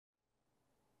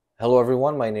Hello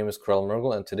everyone, my name is Karel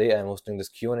Mergel and today I am hosting this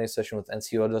Q&A session with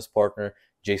NCWEBDEV's partner,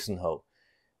 Jason Ho.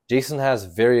 Jason has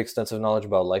very extensive knowledge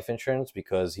about life insurance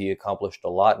because he accomplished a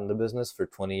lot in the business for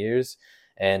 20 years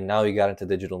and now he got into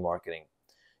digital marketing.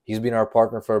 He's been our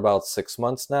partner for about 6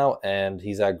 months now and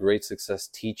he's had great success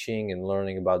teaching and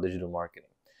learning about digital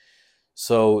marketing.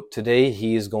 So today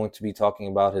he is going to be talking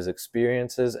about his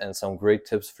experiences and some great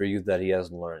tips for you that he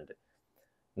has learned.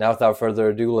 Now, without further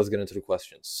ado, let's get into the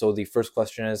questions. So the first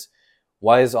question is,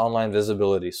 why is online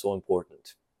visibility so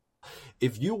important?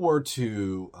 If you were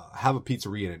to have a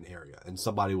pizzeria in an area and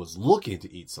somebody was looking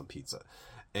to eat some pizza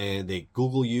and they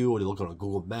Google you or they look on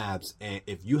Google Maps, and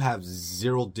if you have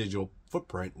zero digital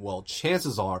footprint, well,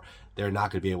 chances are they're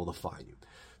not going to be able to find you.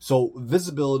 So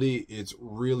visibility is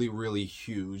really, really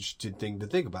huge to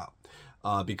think about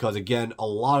because, again, a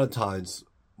lot of times,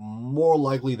 more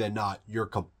likely than not, your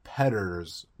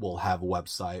competitors will have a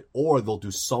website or they'll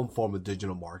do some form of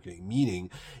digital marketing,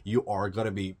 meaning you are going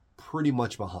to be pretty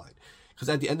much behind. Because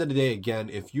at the end of the day,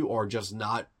 again, if you are just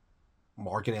not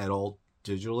marketing at all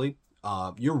digitally,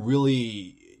 you're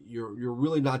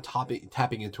really not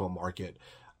tapping into a market.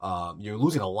 You're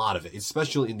losing a lot of it,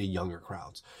 especially in the younger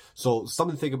crowds. So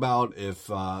something to think about if,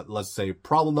 let's say,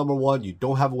 problem number one, you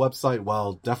don't have a website,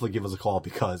 well, definitely give us a call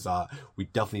because we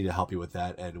definitely need to help you with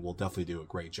that, and we'll definitely do a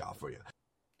great job for you.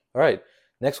 All right,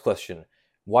 next question.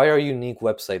 Why are unique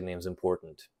website names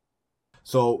important?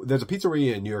 So there's a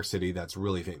pizzeria in New York City that's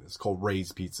really famous called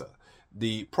Ray's Pizza.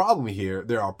 The problem here,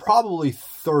 there are probably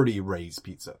 30 Ray's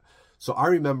Pizza. So I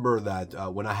remember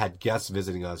that when I had guests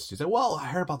visiting us, she said, well, I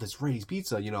heard about this Ray's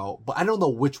Pizza, but I don't know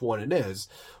which one it is.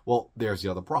 Well, there's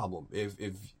the other problem. If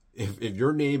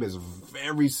your name is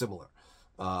very similar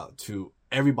to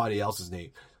everybody else's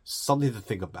name, something to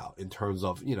think about in terms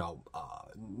of,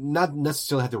 not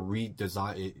necessarily have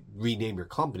to rename your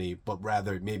company, but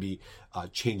rather maybe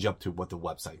change up to what the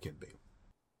website can be.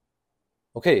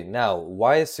 Okay, now,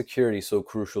 why is security so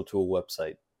crucial to a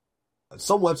website?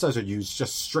 Some websites are used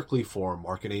just strictly for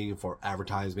marketing, for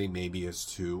advertising, maybe is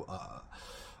to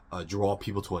draw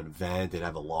people to an event and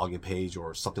have a login page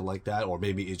or something like that, or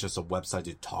maybe it's just a website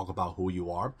to talk about who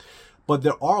you are. But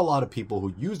there are a lot of people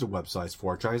who use the websites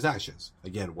for transactions.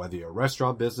 Again, whether you're a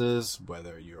restaurant business,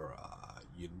 whether you're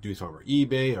you do something over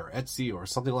eBay or Etsy or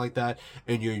something like that,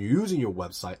 and you're using your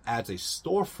website as a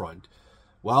storefront,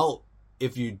 well,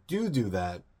 if you do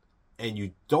that, and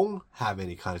you don't have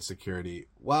any kind of security,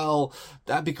 well,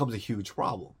 that becomes a huge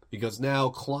problem because now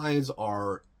clients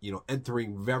are,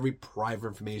 entering very private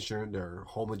information, their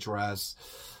home address,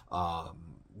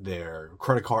 their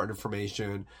credit card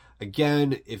information.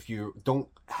 Again, if you don't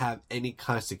have any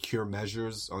kind of secure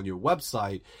measures on your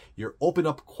website, you're opening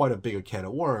up quite a big can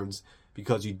of worms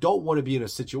because you don't want to be in a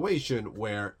situation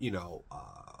where,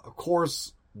 of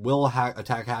course, will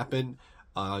attack happen?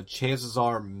 Chances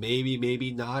are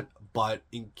maybe not. But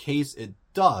in case it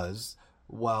does,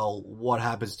 well, what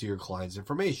happens to your client's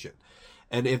information?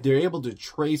 And if they're able to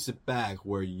trace it back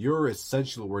where you're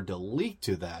essentially were the leak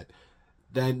to that,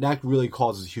 then that really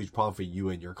causes a huge problem for you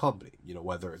and your company.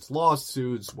 Whether it's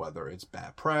lawsuits, whether it's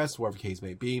bad press, whatever the case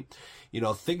may be.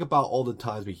 Think about all the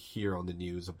times we hear on the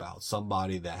news about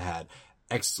somebody that had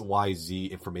XYZ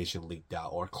information leaked out,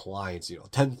 or clients,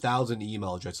 10,000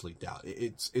 email addresses leaked out.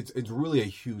 It's really a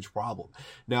huge problem.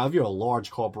 Now, if you're a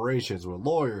large corporations with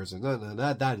lawyers and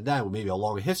that with maybe a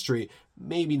long history,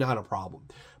 maybe not a problem.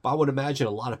 But I would imagine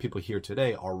a lot of people here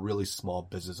today are really small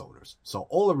business owners. So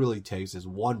all it really takes is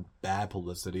one bad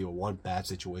publicity or one bad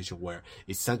situation where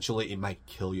essentially it might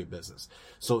kill your business.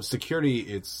 So security,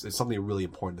 it's something really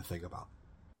important to think about.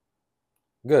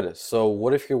 Good. So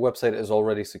what if your website is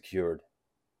already secured?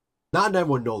 Not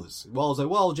everyone knows this. Well, it's like,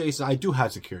 well, Jason, I do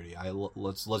have security.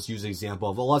 Let's use an example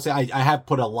of, let's say I have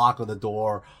put a lock on the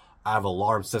door, I have an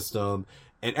alarm system,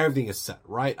 and everything is set,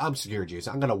 right? I'm secure,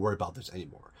 Jason. I'm not going to worry about this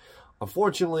anymore.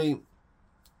 Unfortunately,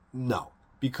 no.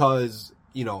 Because,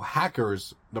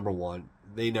 hackers, number one,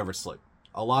 they never sleep.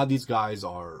 A lot of these guys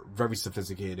are very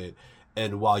sophisticated,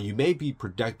 and while you may be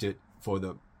protected for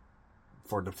the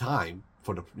time,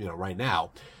 right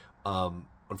now,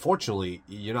 unfortunately,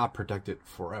 you're not protected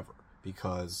forever.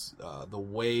 Because the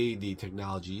way the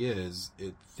technology is,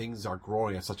 things are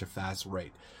growing at such a fast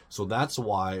rate. So that's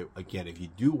why, again, if you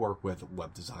do work with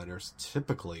web designers,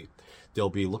 typically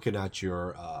they'll be looking at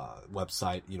your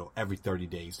website, every 30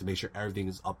 days to make sure everything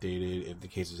is updated, if the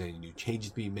case there's any new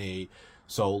changes being made.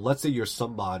 So let's say you're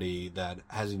somebody that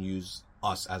hasn't used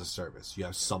us as a service. You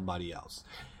have somebody else.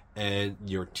 And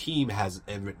your team has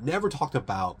never talked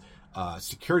about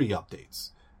security updates,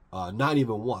 not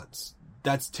even once.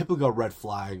 that's typically a red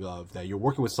flag of that you're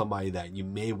working with somebody that you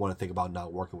may want to think about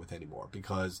not working with anymore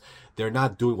because they're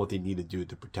not doing what they need to do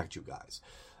to protect you guys.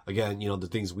 Again, the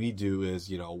things we do is,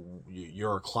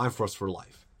 you're a client for us for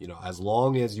life. As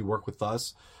long as you work with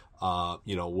us,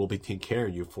 we'll be taking care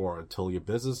of you until your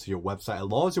business, your website, as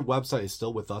long as your website is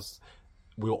still with us,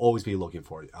 we'll always be looking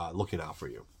out for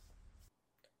you.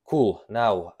 Cool.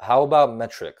 Now, how about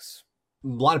metrics? A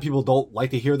lot of people don't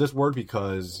like to hear this word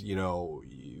because,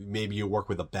 maybe you work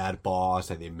with a bad boss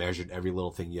and they measured every little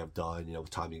thing you have done,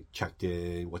 what time you checked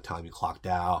in, what time you clocked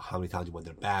out, how many times you went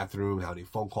to the bathroom, how many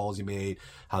phone calls you made,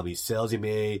 how many sales you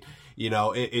made.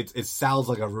 It sounds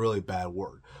like a really bad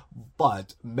word,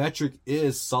 but metric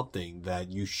is something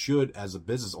that you should, as a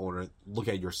business owner, look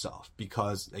at yourself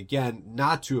because, again,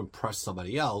 not to impress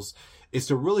somebody else, is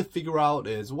to really figure out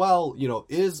is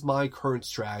my current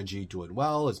strategy doing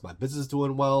well? Is my business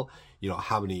doing well?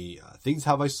 How many things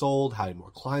have I sold? How many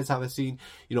more clients have I seen?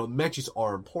 Metrics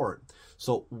are important.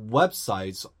 So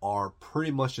websites are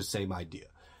pretty much the same idea.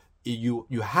 You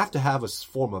have to have a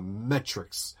form of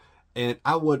metrics. And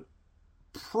I would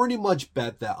pretty much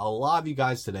bet that a lot of you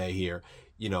guys today here,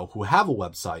 who have a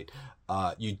website,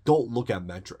 you don't look at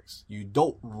metrics. You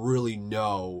don't really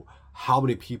know how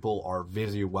many people are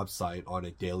visiting your website on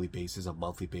a daily basis, a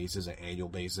monthly basis, an annual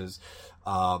basis.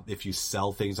 If you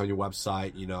sell things on your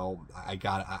website,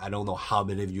 I don't know how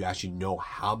many of you actually know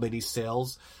how many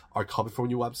sales are coming from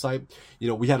your website.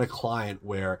 We had a client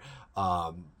where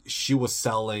she was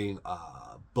selling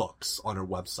books on her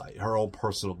website, her own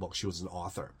personal book. She was an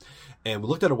author. And we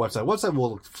looked at her website. Website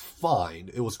looked fine.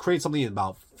 It was created something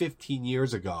about 15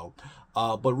 years ago.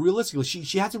 But realistically,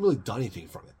 she hasn't really done anything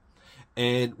from it.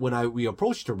 And when we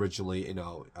approached her originally,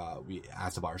 we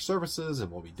asked about our services and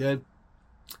what we did.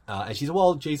 And she said,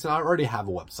 well, Jason, I already have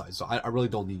a website, so I really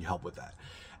don't need help with that.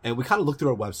 And we kind of looked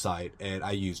through our website, and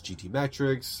I used GT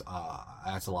metrics. I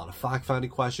asked a lot of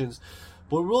fact-finding questions.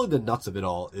 But really the nuts of it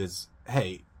all is,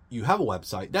 hey, you have a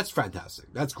website. That's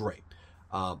fantastic. That's great.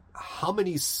 How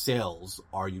many sales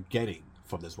are you getting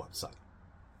from this website?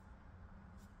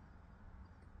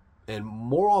 And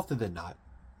more often than not,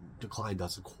 the client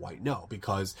doesn't quite know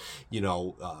because, she's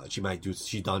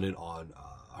done it on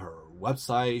her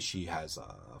website. She has,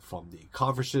 from the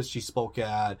conferences she spoke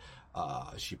at,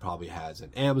 she probably has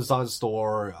an Amazon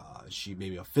store. She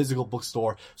maybe a physical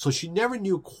bookstore. So she never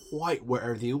knew quite where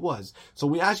everything was. So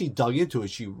we actually dug into it.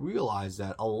 She realized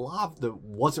that a lot of it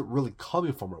wasn't really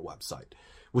coming from her website,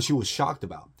 which she was shocked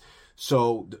about.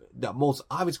 So the most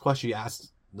obvious question she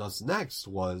asked us next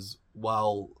was,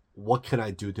 well, what can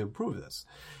I do to improve this?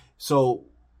 So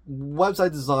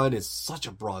website design is such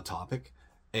a broad topic.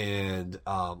 And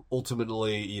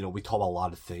ultimately, we talk about a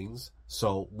lot of things.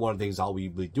 So one of the things I'll be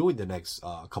doing the next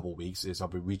couple of weeks is I'll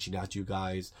be reaching out to you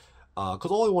guys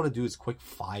because all I want to do is quick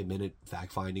 5-minute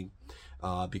fact finding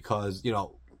because,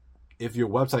 if your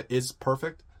website is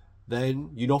perfect,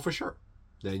 then for sure.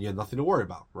 Then you have nothing to worry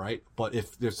about, right? But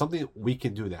if there's something we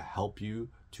can do to help you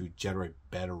to generate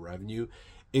better revenue,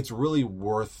 it's really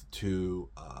worth to,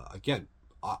 again,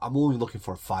 I'm only looking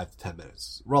for 5 to 10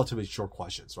 minutes, relatively short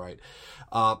questions, right?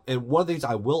 And one of the things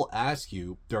I will ask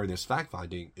you during this fact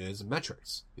finding is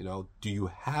metrics. Do you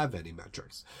have any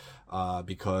metrics?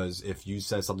 Because if you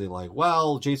said something like,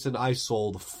 well, Jason, I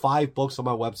sold 5 books on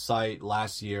my website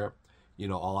last year,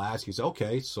 I'll ask you,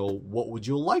 okay, so what would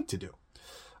you like to do?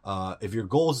 If your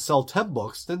goal is to sell 10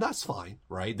 books, then that's fine,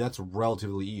 right? That's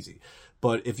relatively easy.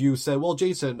 But if you say, well,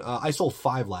 Jason, I sold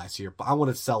 5 last year, but I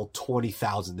want to sell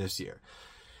 20,000 this year.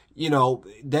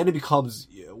 Then it becomes,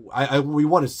 we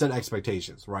want to set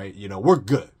expectations, right? We're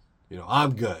good.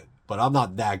 I'm good, but I'm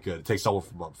not that good. It takes someone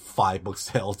from a 5 book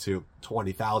sale to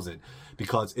 20,000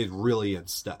 because it really in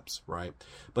steps, right?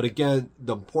 But again,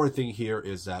 the important thing here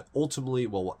is that ultimately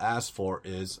what we'll ask for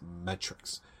is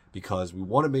metrics because we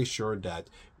want to make sure that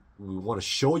we want to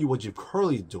show you what you're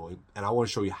currently doing and I want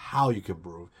to show you how you can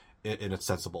improve in a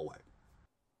sensible way.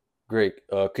 Great.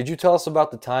 Could you tell us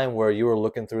about the time where you were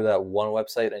looking through that one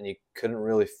website and you couldn't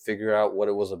really figure out what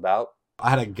it was about? I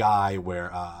had a guy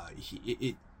where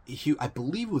he I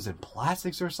believe it was in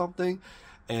plastics or something,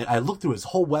 and I looked through his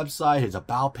whole website, his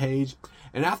about page,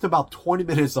 and after about 20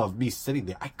 minutes of me sitting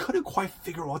there, I couldn't quite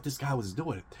figure out what this guy was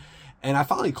doing. And I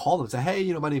finally called him and said,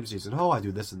 hey, my name is Jason Ho. I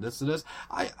do this and this and this.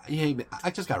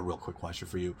 I just got a real quick question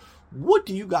for you. What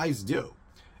do you guys do?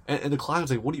 And the client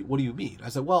was like, what do you mean? I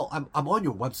said, well, I'm on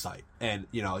your website and,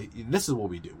 this is what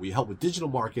we do. We help with digital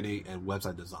marketing and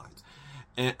website designs.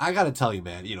 And I got to tell you,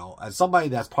 man, as somebody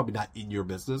that's probably not in your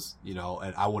business, and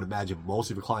I would imagine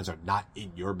most of your clients are not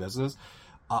in your business.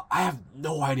 I have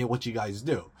no idea what you guys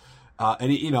do.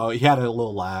 And he had a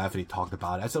little laugh and he talked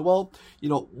about it. I said, well,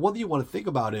 one thing you want to think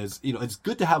about is, it's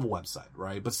good to have a website,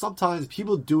 right? But sometimes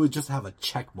people do it just to have a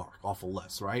check mark off a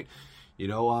list, right?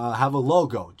 Have a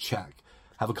logo, check.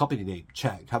 Have a company name,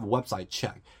 check. Have a website,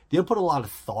 check. They don't put a lot of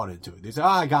thought into it. They say,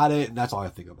 I got it, and that's all I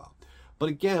think about. But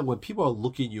again, when people are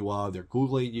looking you up, they're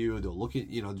Googling you, they're looking,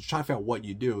 they're trying to figure out what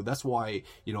you do. That's why,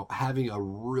 having a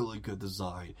really good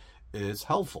design is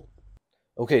helpful.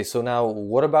 Okay, so now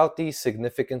what about the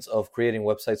significance of creating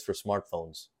websites for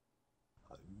smartphones?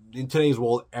 In today's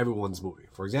world, everyone's moving.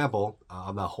 For example,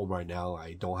 I'm not home right now.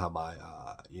 I don't have my,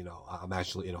 I'm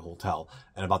actually in a hotel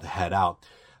and about to head out.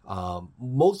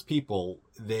 Most people,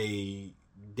 they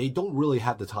don't really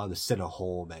have the time to sit at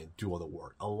home and do all the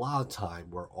work. A lot of time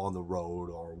we're on the road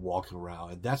or walking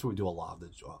around, and that's where we do a lot of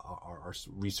our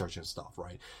research and stuff,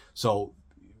 right? So,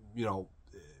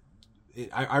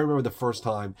 I remember the first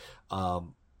time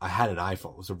I had an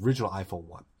iPhone. It was the original iPhone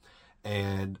 1.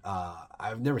 And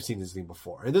I've never seen this thing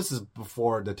before. And this is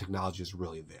before the technology is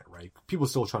really there, right? People are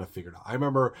still trying to figure it out. I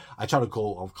remember I tried to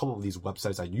go on a couple of these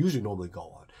websites I usually normally go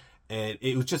on. And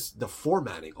it was just the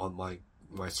formatting on my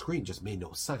screen just made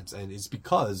no sense. And it's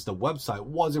because the website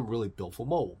wasn't really built for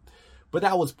mobile. But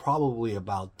that was probably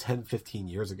about 10, 15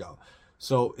 years ago.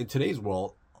 So in today's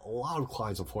world, a lot of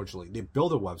clients, unfortunately, they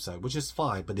build a website, which is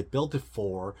fine, but they built it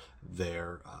for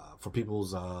their for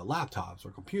people's laptops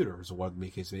or computers or whatever the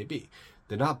case may be.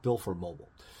 They're not built for mobile.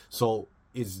 So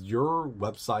is your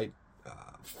website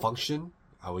function?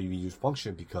 I will even use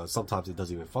function because sometimes it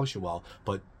doesn't even function well.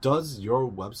 But does your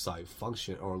website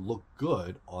function or look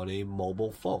good on a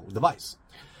mobile phone device?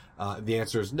 If the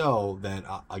answer is no, then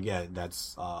again,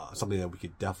 that's something that we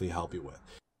could definitely help you with.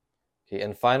 Okay,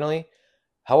 and finally,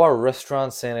 how are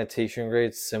restaurant sanitation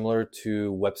grades similar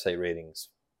to website ratings?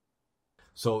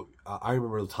 So I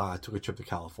remember the time I took a trip to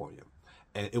California,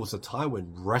 and it was a time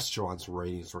when restaurants'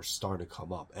 ratings were starting to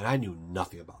come up, and I knew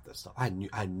nothing about this stuff. I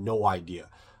had no idea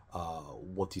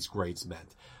what these grades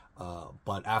meant.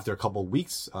 But after a couple of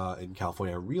weeks in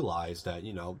California, I realized that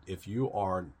if you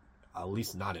are at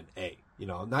least not an A,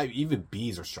 not even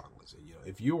B's are struggling.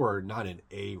 If you are not an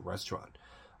A restaurant,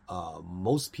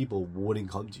 most people wouldn't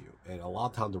come to you, and a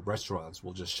lot of times the restaurants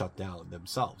will just shut down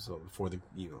themselves. So before the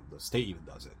state even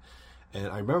does it. And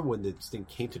I remember when this thing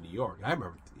came to New York, I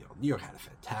remember New York had a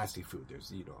fantastic food.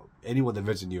 There's anyone that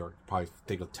visits New York probably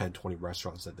think of 10, 20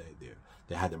 restaurants that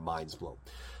they had their minds blown.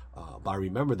 But I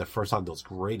remember the first time those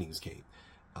gradings came,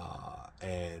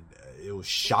 and it was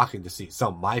shocking to see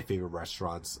some of my favorite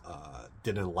restaurants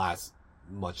didn't last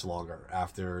much longer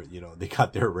after they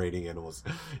got their rating and it was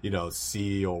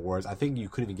C or worse. I think you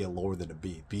couldn't even get lower than a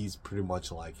B. B's pretty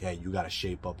much like, hey, you got to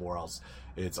shape up or else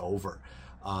it's over.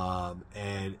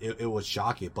 And it was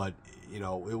shocking, but it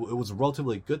was a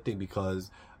relatively good thing because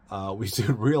we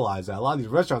soon realized that a lot of these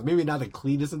restaurants maybe not the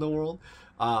cleanest in the world.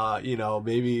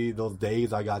 Maybe those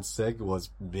days I got sick was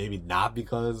maybe not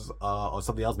because of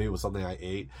something else. Maybe it was something I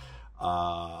ate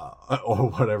or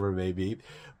whatever it may be.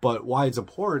 But why it's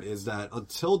important is that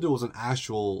until there was an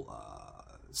actual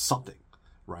something,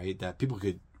 right, that people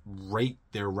could rate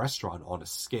their restaurant on a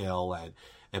scale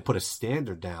and put a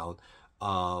standard down,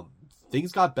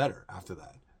 things got better after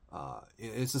that.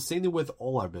 It's the same thing with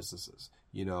all our businesses.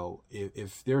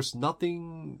 If there's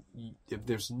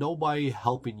nobody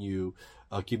helping you,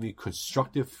 giving you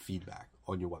constructive feedback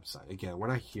on your website. Again, we're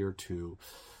not here to,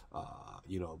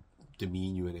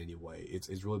 demean you in any way. It's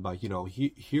really about,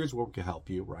 here's where we can help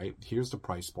you, right? Here's the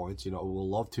price points. We'll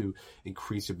love to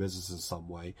increase your business in some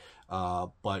way.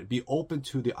 But be open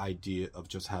to the idea of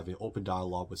just having open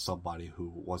dialogue with somebody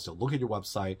who wants to look at your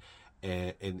website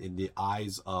and in the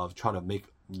eyes of trying to make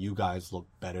you guys look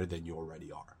better than you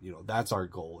already are. That's our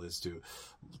goal, is to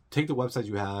take the website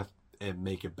you have and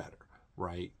make it better,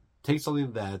 right? Take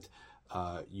something that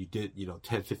you did,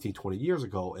 10, 15, 20 years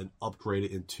ago and upgrade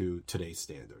it into today's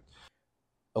standard.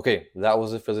 Okay, that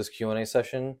was it for this Q&A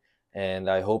session, and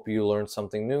I hope you learned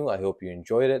something new. I hope you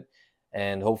enjoyed it,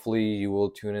 and hopefully you will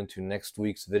tune into next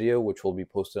week's video, which will be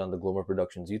posted on the Gloomer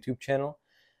Productions YouTube channel.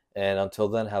 And until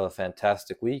then, have a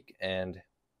fantastic week and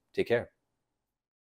take care.